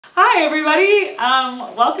Hi everybody,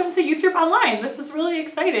 welcome to Youth Group Online. This is really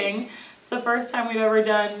exciting. It's the first time we've ever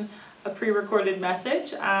done a pre-recorded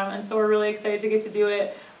message, and so we're really excited to get to do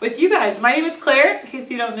it with you guys. My name is Claire, in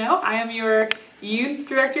case you don't know. I am your youth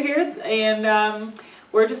director here, and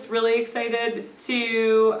we're just really excited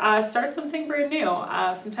to start something brand new.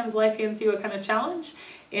 Sometimes life hands you a kind of challenge,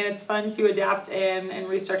 and it's fun to adapt and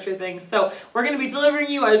restructure things. So we're going to be delivering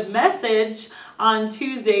you a message on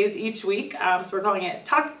Tuesdays each week. So we're calling it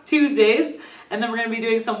Talk Tuesdays, and then we're going to be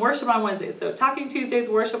doing some worship on Wednesdays. So Talking Tuesdays,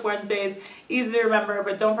 Worship Wednesdays, easy to remember,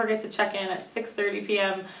 but don't forget to check in at 6:30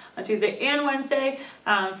 p.m. on Tuesday and Wednesday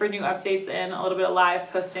for new updates and a little bit of live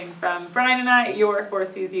posting from Brian and I, your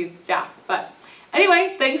 4C's youth staff. But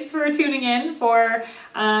anyway, thanks for tuning in for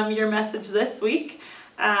your message this week.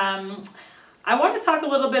 I want to talk a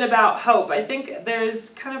little bit about hope. I think there's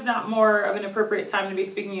kind of not more of an appropriate time to be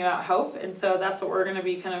speaking about hope, and so that's what we're going to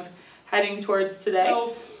be kind of heading towards today.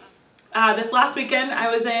 So, this last weekend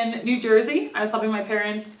I was in New Jersey. I was helping my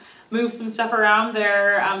parents move some stuff around.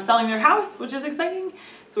 They're selling their house, which is exciting.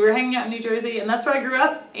 So we were hanging out in New Jersey, and that's where I grew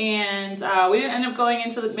up, and we didn't end up going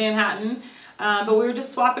into Manhattan, but we were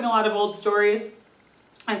just swapping a lot of old stories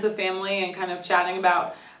as a family and kind of chatting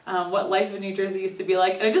about what life in New Jersey used to be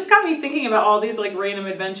like. And it just got me thinking about all these like random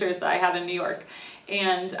adventures that I had in New York.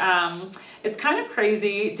 And it's kind of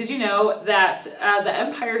crazy. Did you know that the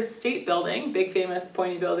Empire State Building, big famous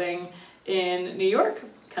pointy building in New York,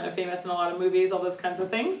 kind of famous in a lot of movies, all those kinds of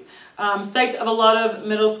things, site of a lot of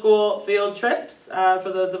middle school field trips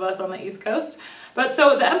for those of us on the East Coast. But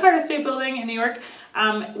so the Empire State Building in New York,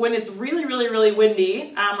 when it's really, really, really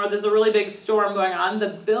windy, or there's a really big storm going on, the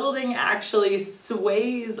building actually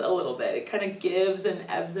sways a little bit. It kind of gives and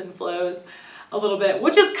ebbs and flows a little bit,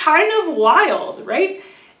 which is kind of wild, right?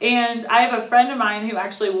 And I have a friend of mine who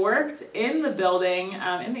actually worked in the building,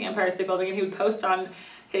 in the Empire State Building, and he would post on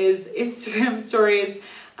his Instagram stories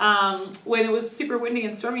when it was super windy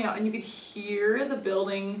and stormy out, and you could hear the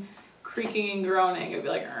building creaking and groaning. It would be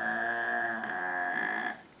like,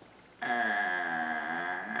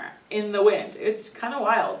 in the wind. It's kind of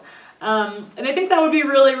wild. And I think that would be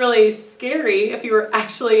really, really scary if you were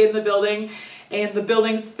actually in the building and the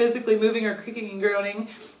building's physically moving or creaking and groaning,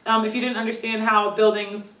 if you didn't understand how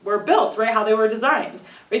buildings were built, right? How they were designed,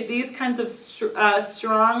 right? These kinds of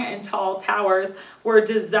strong and tall towers were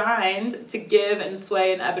designed to give and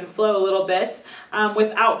sway and ebb and flow a little bit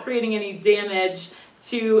without creating any damage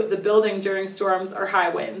to the building during storms or high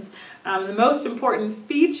winds. The most important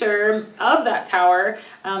feature of that tower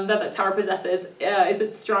that tower possesses is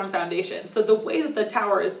its strong foundation. So the way that the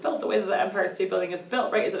tower is built, the way that the Empire State Building is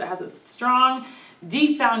built, right, is that it has a strong,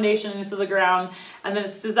 deep foundation into the ground, and then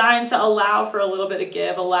it's designed to allow for a little bit of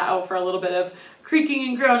give, allow for a little bit of creaking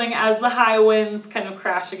and groaning as the high winds kind of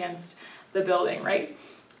crash against the building, right?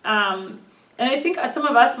 And I think some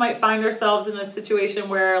of us might find ourselves in a situation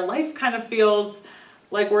where life kind of feels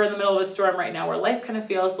like we're in the middle of a storm right now, where life kind of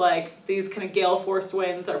feels like these kind of gale force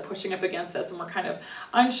winds are pushing up against us and we're kind of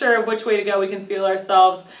unsure of which way to go. We can feel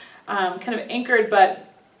ourselves kind of anchored, but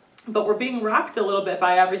we're being rocked a little bit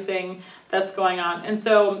by everything that's going on. And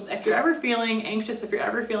so if you're ever feeling anxious, if you're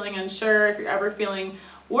ever feeling unsure, if you're ever feeling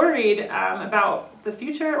worried about the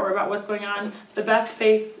future or about what's going on, the best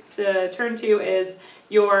place to turn to is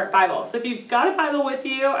your Bible. So if you've got a Bible with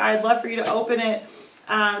you, I'd love for you to open it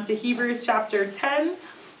to Hebrews chapter 10.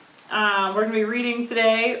 We're going to be reading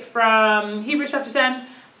today from Hebrews chapter 10,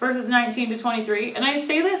 verses 19 to 23. And I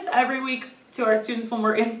say this every week to our students when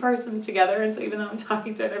we're in person together, and so even though I'm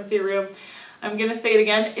talking to an empty room, I'm going to say it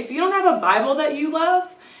again. If you don't have a Bible that you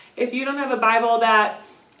love, if you don't have a Bible that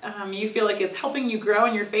you feel like is helping you grow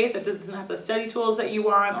in your faith, that doesn't have the study tools that you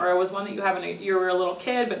want, or it was one that you have when you were a little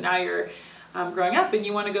kid, but now you're growing up and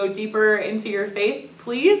you want to go deeper into your faith,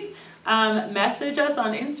 please message us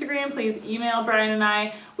on Instagram. Please email Brian and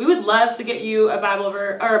I. We would love to get you a Bible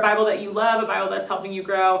or a Bible that you love, a Bible that's helping you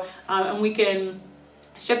grow, and we can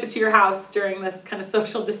ship it to your house during this kind of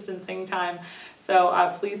social distancing time.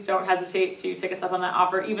 So please don't hesitate to take us up on that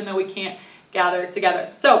offer, even though we can't gather together.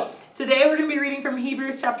 So today we're going to be reading from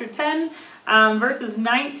Hebrews chapter 10, verses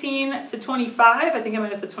 19 to 25. I think I might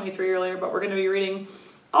have said 23 earlier, but we're going to be reading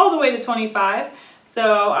all the way to 25.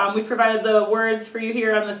 So we've provided the words for you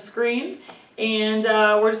here on the screen, and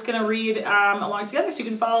we're just going to read along together so you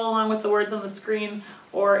can follow along with the words on the screen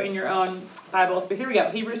or in your own Bibles. But here we go,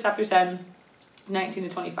 Hebrews chapter 10, 19 to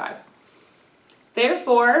 25.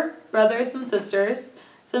 Therefore, brothers and sisters,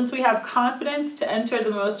 since we have confidence to enter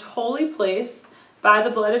the most holy place by the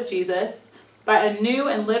blood of Jesus, by a new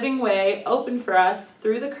and living way opened for us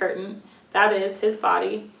through the curtain, that is, his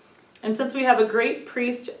body, and since we have a great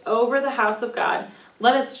priest over the house of God,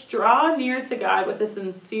 Let us draw near to God with a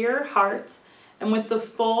sincere heart and with the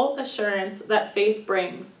full assurance that faith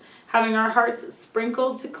brings, having our hearts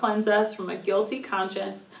sprinkled to cleanse us from a guilty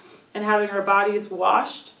conscience and having our bodies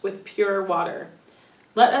washed with pure water.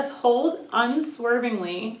 Let us hold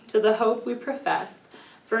unswervingly to the hope we profess,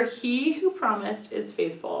 for he who promised is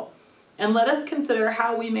faithful. And let us consider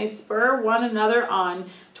how we may spur one another on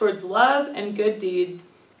towards love and good deeds,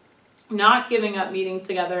 not giving up meeting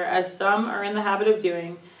together as some are in the habit of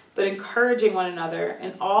doing, but encouraging one another,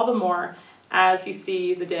 and all the more as you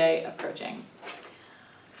see the day approaching.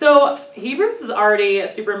 So Hebrews is already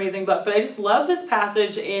a super amazing book, but I just love this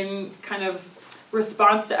passage in kind of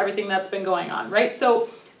response to everything that's been going on, right? So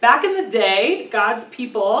back in the day, God's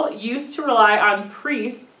people used to rely on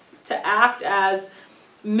priests to act as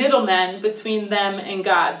middlemen between them and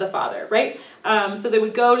God the Father, right? So they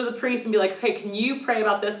would go to the priest and be like, okay, can you pray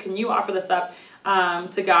about this? Can you offer this up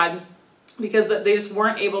to God? Because they just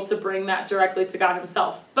weren't able to bring that directly to God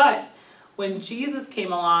himself. But when Jesus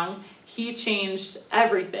came along, he changed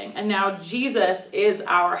everything. And now Jesus is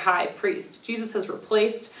our high priest. Jesus has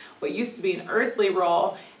replaced what used to be an earthly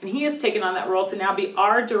role, and he has taken on that role to now be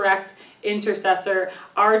our direct intercessor,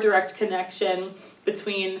 our direct connection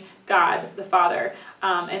between God the Father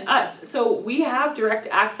and us. So we have direct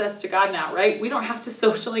access to God now, right? We don't have to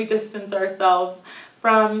socially distance ourselves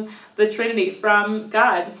from the Trinity, from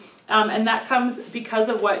God. And that comes because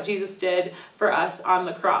of what Jesus did for us on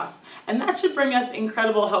the cross. And that should bring us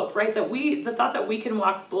incredible hope, right? That the thought that we can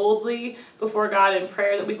walk boldly before God in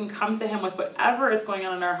prayer, that we can come to him with whatever is going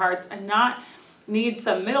on in our hearts and not need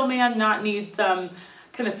some middleman, not need some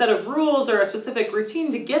kind of set of rules or a specific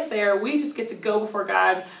routine to get there. We just get to go before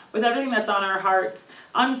God with everything that's on our hearts,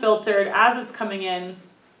 unfiltered, as it's coming in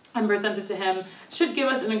and presented to him. Should give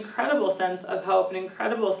us an incredible sense of hope, an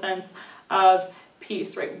incredible sense of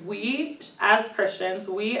peace, right? We as Christians,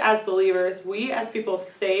 we as believers, we as people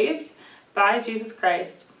saved by Jesus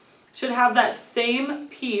Christ should have that same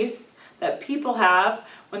peace that people have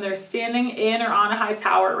when they're standing in or on a high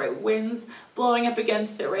tower, right? Winds blowing up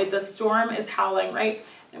against it, right? The storm is howling, right?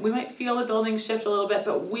 And we might feel the building shift a little bit,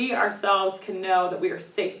 but we ourselves can know that we are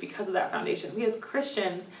safe because of that foundation. We as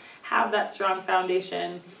Christians have that strong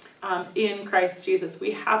foundation in Christ Jesus.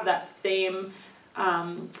 We have that same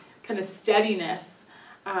kind of steadiness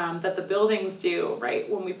that the buildings do, right,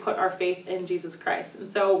 when we put our faith in Jesus Christ. And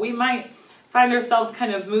so we might find ourselves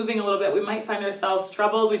kind of moving a little bit. We might find ourselves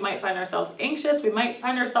troubled. We might find ourselves anxious. We might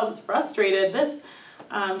find ourselves frustrated. This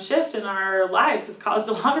shift in our lives has caused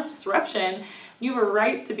a lot of disruption. You have a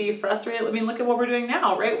right to be frustrated. I mean, look at what we're doing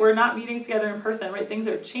now, right? We're not meeting together in person, right? Things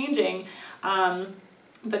are changing.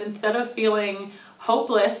 But instead of feeling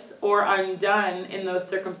hopeless or undone in those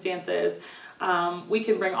circumstances, we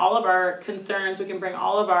can bring all of our concerns, we can bring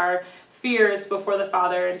all of our fears before the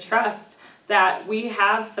Father and trust that we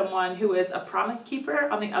have someone who is a promise keeper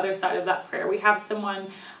on the other side of that prayer. We have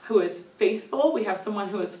someone who is faithful. We have someone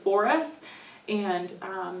who is for us. And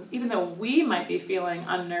even though we might be feeling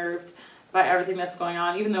unnerved by everything that's going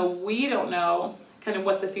on, even though we don't know kind of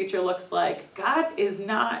what the future looks like, God is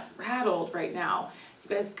not rattled right now.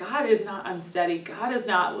 You guys, God is not unsteady. God is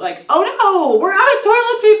not like, oh no, we're out of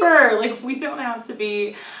toilet paper. Like, we don't have to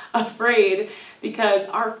be afraid because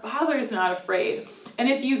our Father is not afraid. And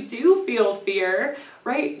if you do feel fear,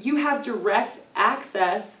 right, you have direct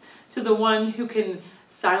access to the one who can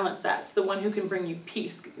silence that, to the one who can bring you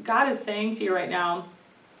peace. God is saying to you right now,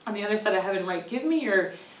 on the other side of heaven, right, give me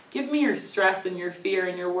your stress and your fear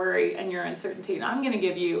and your worry and your uncertainty, and I'm going to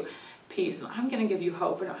give you peace, and I'm going to give you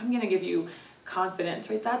hope, and I'm going to give you confidence,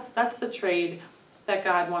 right? That's the trade that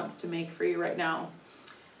God wants to make for you right now.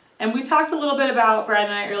 And we talked a little bit about, Brian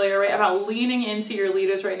and I earlier, right, about leaning into your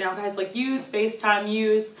leaders right now. Guys, like, use FaceTime,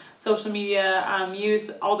 use social media,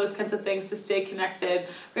 use all those kinds of things to stay connected.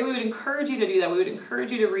 Right? We would encourage you to do that. We would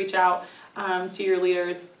encourage you to reach out to your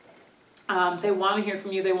leaders. They want to hear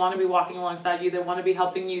from you. They want to be walking alongside you. They want to be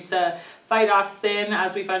helping you to fight off sin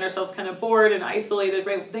as we find ourselves kind of bored and isolated.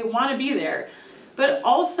 Right? They want to be there. But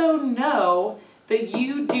also know that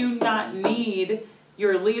you do not need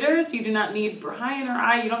your leaders, you do not need Brian or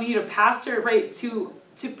I, you don't need a pastor, right, to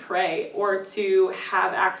pray or to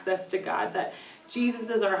have access to God. That Jesus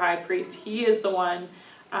is our high priest. He is the one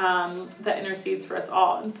that intercedes for us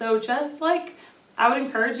all. And so just like I would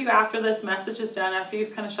encourage you after this message is done, after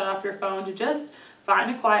you've kind of shut off your phone, to just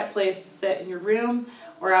find a quiet place to sit in your room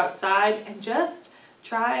or outside and just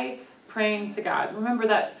try praying to God. Remember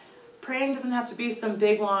that praying doesn't have to be some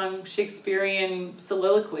big, long Shakespearean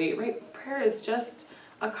soliloquy, right? Prayer is just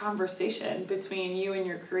a conversation between you and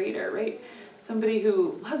your Creator, right? somebody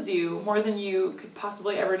who loves you more than you could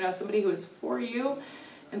possibly ever know, somebody who is for you.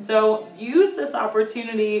 And so use this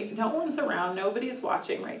opportunity. No one's around, nobody's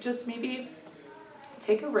watching, right? Just maybe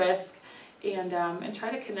take a risk and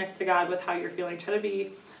try to connect to God with how you're feeling. Try to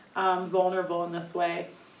be vulnerable in this way.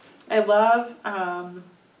 I love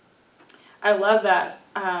that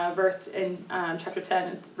verse in chapter 10,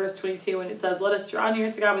 it's verse 22, and it says, "Let us draw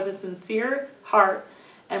near to God with a sincere heart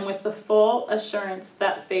and with the full assurance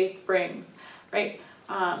that faith brings." Right?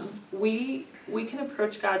 We can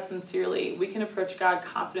approach God sincerely. We can approach God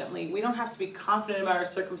confidently. We don't have to be confident about our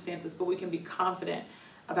circumstances, but we can be confident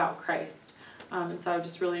about Christ. And so I would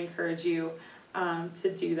just really encourage you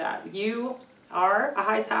to do that. You are a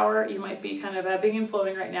high tower. You might be kind of ebbing and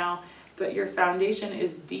flowing right now, but your foundation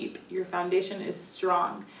is deep. Your foundation is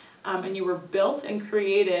strong. And you were built and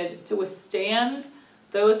created to withstand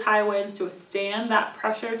those high winds, to withstand that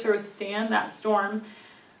pressure, to withstand that storm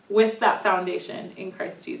with that foundation in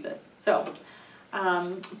Christ Jesus. So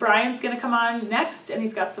Brian's going to come on next, and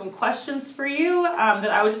he's got some questions for you that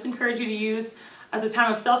I would just encourage you to use as a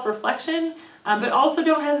time of self-reflection, but also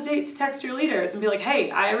don't hesitate to text your leaders and be like,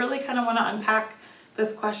 hey, I really kind of want to unpack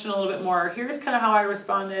this question a little bit more. Here's kind of how I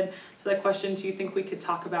responded to that question. Do you think we could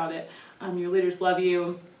talk about it? Your leaders love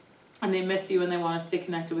you, and they miss you, and they want to stay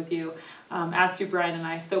connected with you, as do Brian and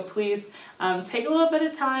I. So please take a little bit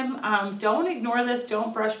of time. Don't ignore this.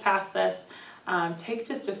 Don't brush past this. Take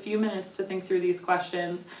just a few minutes to think through these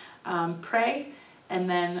questions. Pray, and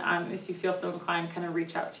then if you feel so inclined, kind of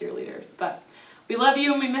reach out to your leaders. But we love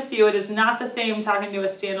you and we miss you. It is not the same talking to a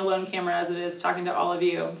standalone camera as it is talking to all of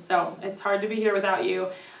you. So it's hard to be here without you.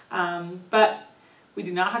 But we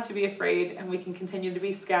do not have to be afraid, and we can continue to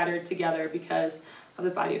be scattered together because of the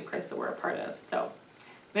body of Christ that we're a part of. So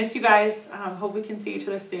miss you guys. Hope we can see each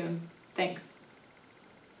other soon. Thanks.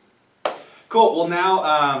 Cool. Well,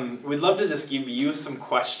 now we'd love to just give you some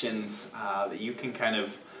questions that you can kind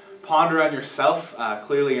of ponder on yourself.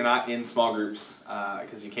 Clearly you're not in small groups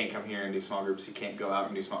because you can't come here and do small groups. You can't go out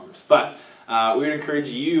and do small groups. But we would encourage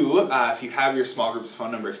you, if you have your small groups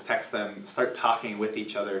phone numbers, text them, start talking with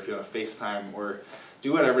each other if you want to FaceTime, or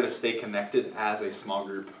do whatever to stay connected as a small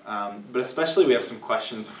group. But especially we have some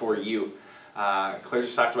questions for you. Claire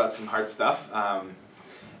just talked about some hard stuff.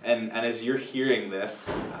 And as you're hearing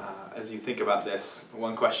this, as you think about this,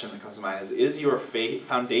 one question that comes to mind is your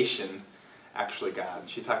foundation actually God?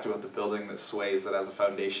 She talked about the building that sways, that has a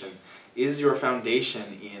foundation. Is your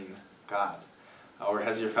foundation in God? Or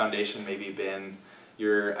has your foundation maybe been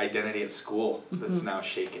your identity at school that's now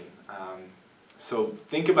shaken? So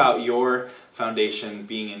think about your foundation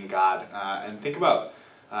being in God, and think about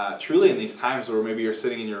truly in these times where maybe you're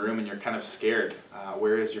sitting in your room and you're kind of scared.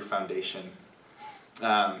 Where is your foundation?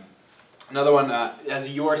 Another one,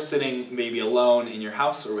 as you're sitting maybe alone in your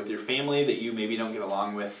house or with your family that you maybe don't get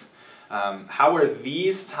along with, how are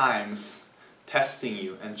these times testing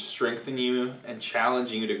you and strengthening you and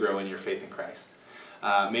challenging you to grow in your faith in Christ?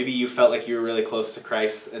 Maybe you felt like you were really close to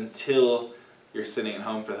Christ until you're sitting at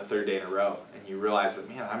home for the third day in a row and you realize that,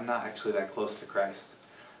 man, I'm not actually that close to Christ.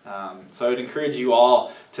 So I would encourage you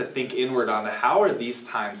all to think inward on how are these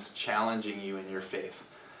times challenging you in your faith.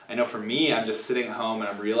 I know for me, I'm just sitting at home and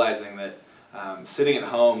I'm realizing that sitting at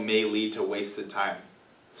home may lead to wasted time.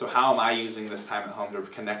 So how am I using this time at home to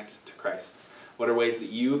connect to Christ? What are ways that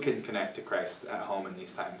you can connect to Christ at home in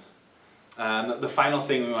these times? The final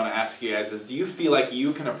thing we want to ask you guys is, do you feel like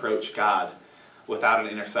you can approach God without an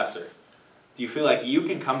intercessor? Do you feel like you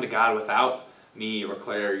can come to God without me or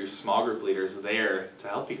Claire or your small group leaders there to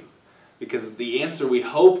help you? Because the answer we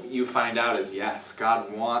hope you find out is yes.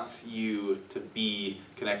 God wants you to be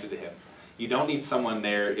connected to Him. You don't need someone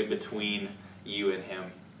there in between you and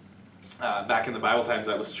Him. Back in the Bible times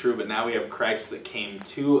that was true, but now we have Christ that came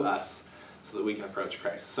to us so that we can approach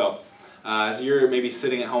Christ. So as you're maybe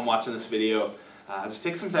sitting at home watching this video, just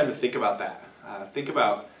take some time to think about that. Think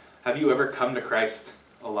about, have you ever come to Christ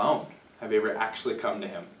alone? Have you ever actually come to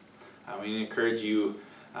Him? We encourage you,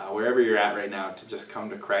 wherever you're at right now, to just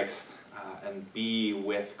come to Christ and be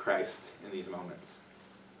with Christ in these moments.